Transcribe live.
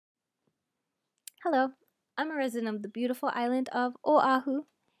Hello, I'm a resident of the beautiful island of Oahu,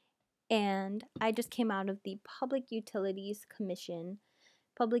 and I just came out of the Public Utilities Commission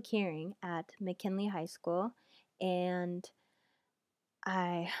public hearing at McKinley High School, and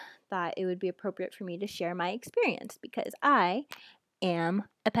I thought it would be appropriate for me to share my experience because I am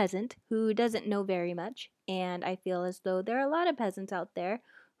a peasant who doesn't know very much, and I feel as though there are a lot of peasants out there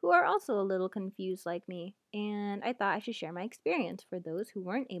who are also a little confused like me, and I thought I should share my experience for those who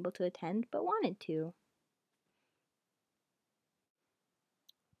weren't able to attend but wanted to.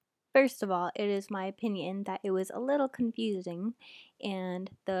 First of all, it is my opinion that it was a little confusing,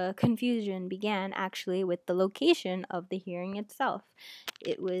 and the confusion began actually with the location of the hearing itself.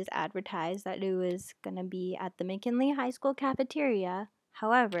 It was advertised that it was going to be at the McKinley High School cafeteria.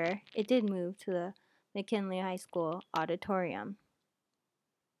 However, it did move to the McKinley High School auditorium.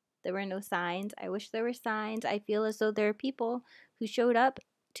 There were no signs. I wish there were signs. I feel as though there are people who showed up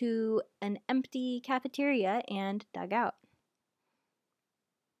to an empty cafeteria and dug out.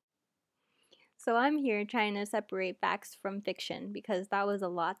 So I'm here trying to separate facts from fiction because that was a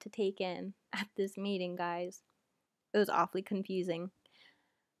lot to take in at this meeting, guys. It was awfully confusing.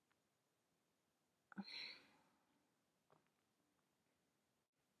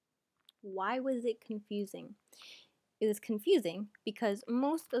 Why was it confusing? It was confusing because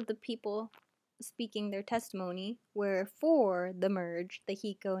most of the people speaking their testimony were for the merge, the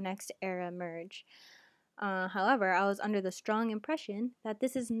HECO NextEra merge. However, I was under the strong impression that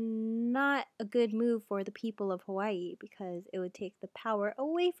this is not a good move for the people of Hawaii because it would take the power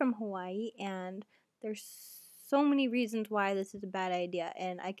away from Hawaii, and there's so many reasons why this is a bad idea,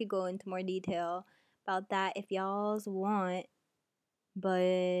 and I could go into more detail about that if y'all's want,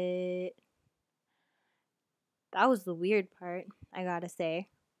 but that was the weird part, I gotta say.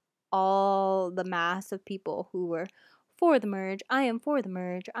 All the mass of people who were for the merge, I am for the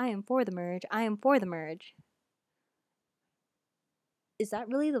merge, I am for the merge, I am for the merge. Is that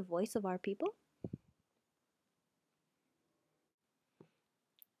really the voice of our people?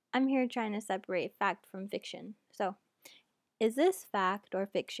 I'm here trying to separate fact from fiction. So, is this fact or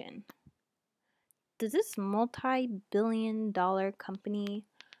fiction? Does this multi-billion-dollar company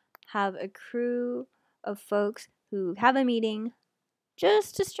have a crew of folks who have a meeting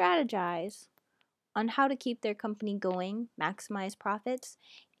just to strategize on how to keep their company going, maximize profits,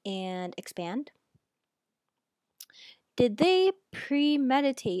 and expand? Did they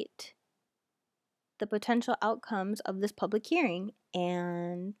premeditate the potential outcomes of this public hearing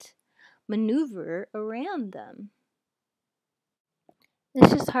and maneuver around them?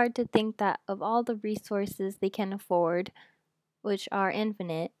 It's just hard to think that of all the resources they can afford, which are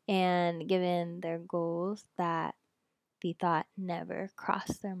infinite, and given their goals, that the thought never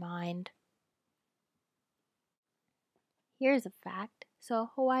crossed their mind. Here's a fact. So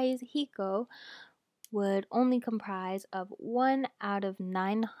Hawaii's HECO would only comprise of 1 out of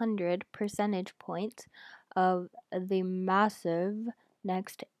 900 percentage points of the massive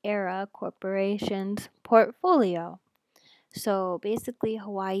NextEra Corporation's portfolio. So basically,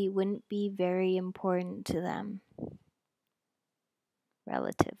 Hawaii wouldn't be very important to them,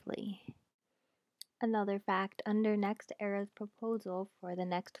 relatively. Another fact, under NextEra's proposal for the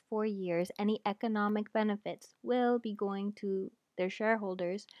next 4 years, any economic benefits will be going to their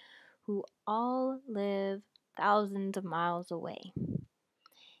shareholders who all live thousands of miles away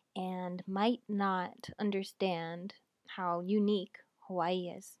and might not understand how unique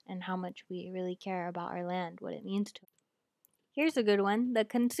Hawaii is and how much we really care about our land, what it means to us. Here's a good one. The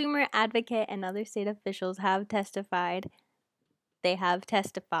consumer advocate and other state officials have testified. They have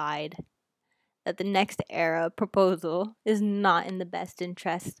testified that the NextEra proposal is not in the best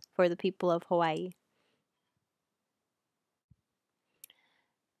interest for the people of Hawaii.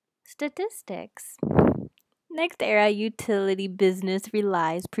 Statistics. NextEra utility business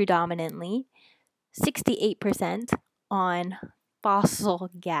relies predominantly 68% on fossil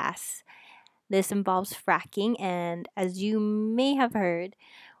gas. This involves fracking, and as you may have heard,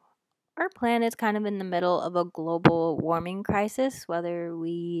 our planet's kind of in the middle of a global warming crisis, whether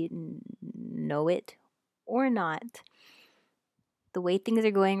we know it or not. The way things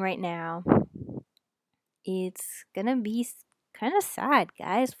are going right now, it's gonna be kind of sad,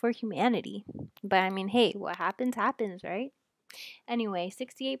 guys, for humanity. But I mean, hey, what happens, happens, right? Anyway,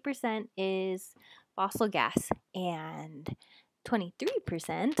 68% is fossil gas, and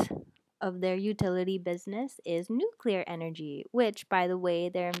 23% of their utility business is nuclear energy, which, by the way,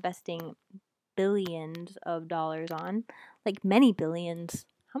 they're investing billions of dollars on, like many billions.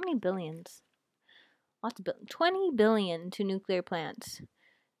 How many billions? Lots of billions. 20 billion to nuclear plants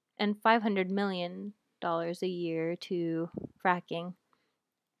and $500 million a year to fracking.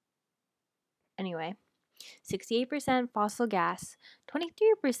 Anyway, 68% fossil gas,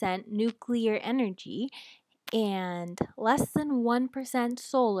 23% nuclear energy, and less than 1%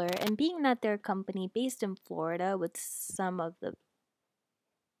 solar. And being that they're a company based in Florida with some of the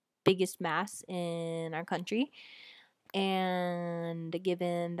biggest mass in our country, and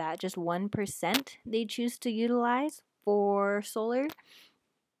given that just 1% they choose to utilize for solar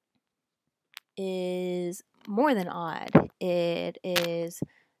is more than odd. It is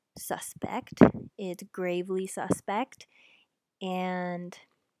suspect. It's gravely suspect and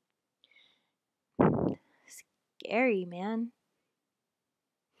scary, man.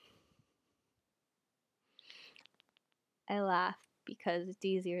 I laugh because it's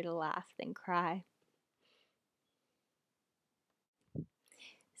easier to laugh than cry.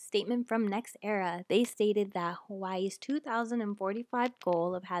 Statement from NextEra. They stated that Hawaii's 2045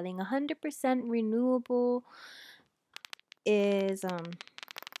 goal of having 100% renewable is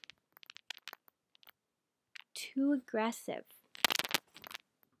too aggressive.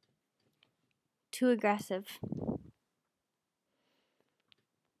 Too aggressive.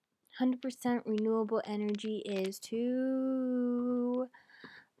 100% renewable energy is too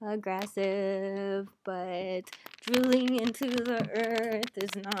aggressive, but drilling into the earth is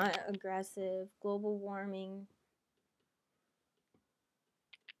not aggressive. Global warming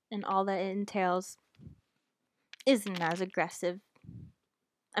and all that it entails isn't as aggressive.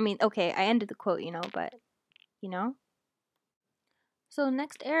 I mean, okay, I ended the quote, but, So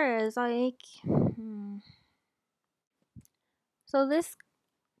NextEra is like, so this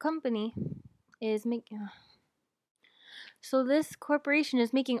company is making, so this corporation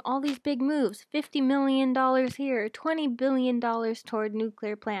is making all these big moves, $50 million here, $20 billion toward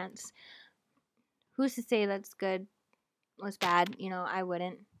nuclear plants. Who's to say that's good, was bad? I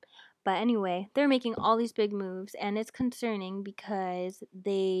wouldn't. But anyway, they're making all these big moves, and it's concerning because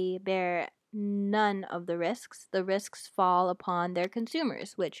they bear none of the risks. The risks fall upon their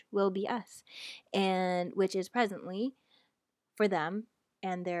consumers, which will be us, and which is presently, for them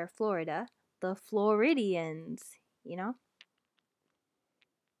and their Florida, the Floridians,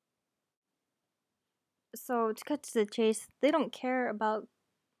 So to cut to the chase, they don't care about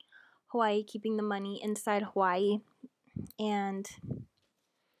Hawaii keeping the money inside Hawaii, and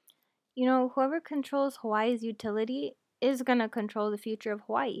whoever controls Hawaii's utility is going to control the future of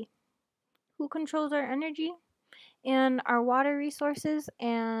Hawaii. Who controls our energy and our water resources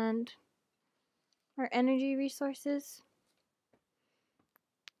and our energy resources?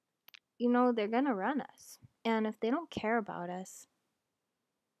 They're going to run us. And if they don't care about us,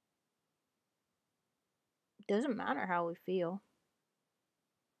 it doesn't matter how we feel.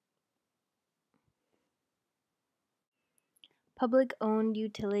 Public-owned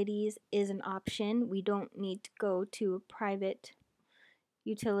utilities is an option. We don't need to go to a private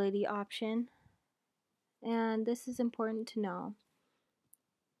utility option. And this is important to know.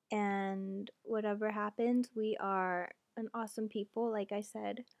 And whatever happens, we are an awesome people, like I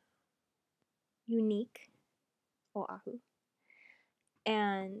said, unique, Oahu.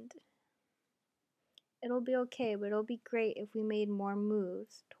 And it'll be okay, but it'll be great if we made more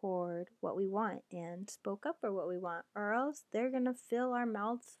moves toward what we want and spoke up for what we want, or else they're gonna fill our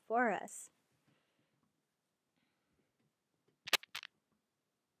mouths for us.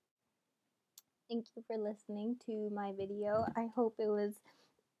 Thank you for listening to my video. I hope it was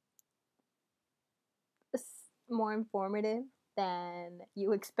more informative than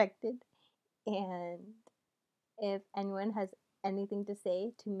you expected. And if anyone has anything to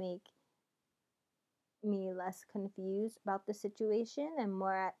say to make me less confused about the situation and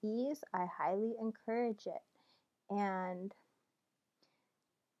more at ease, I highly encourage it. And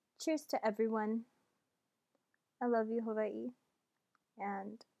cheers to everyone. I love you, Hawaii.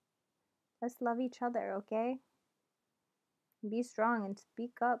 And let's love each other, okay? Be strong and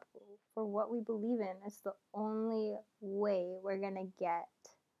speak up for what we believe in. It's the only way we're gonna get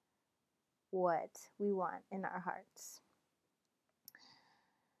what we want in our hearts.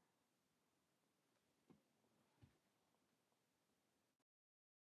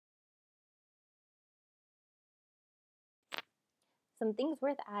 Some things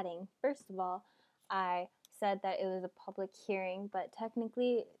worth adding. First of all, I said that it was a public hearing, but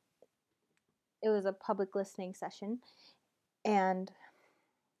technically it was a public listening session. And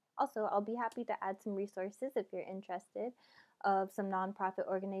also, I'll be happy to add some resources if you're interested of some nonprofit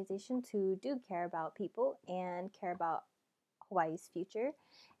organizations who do care about people and care about Hawaii's future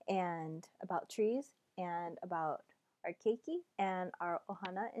and about trees and about our keiki and our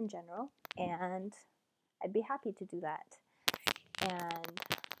ohana in general. And I'd be happy to do that. And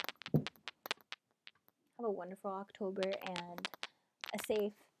have a wonderful October and a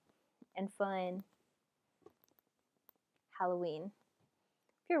safe and fun Halloween.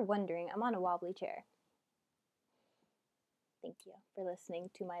 If you're wondering, I'm on a wobbly chair. Thank you for listening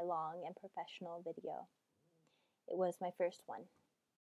to my long and professional video. It was my first one.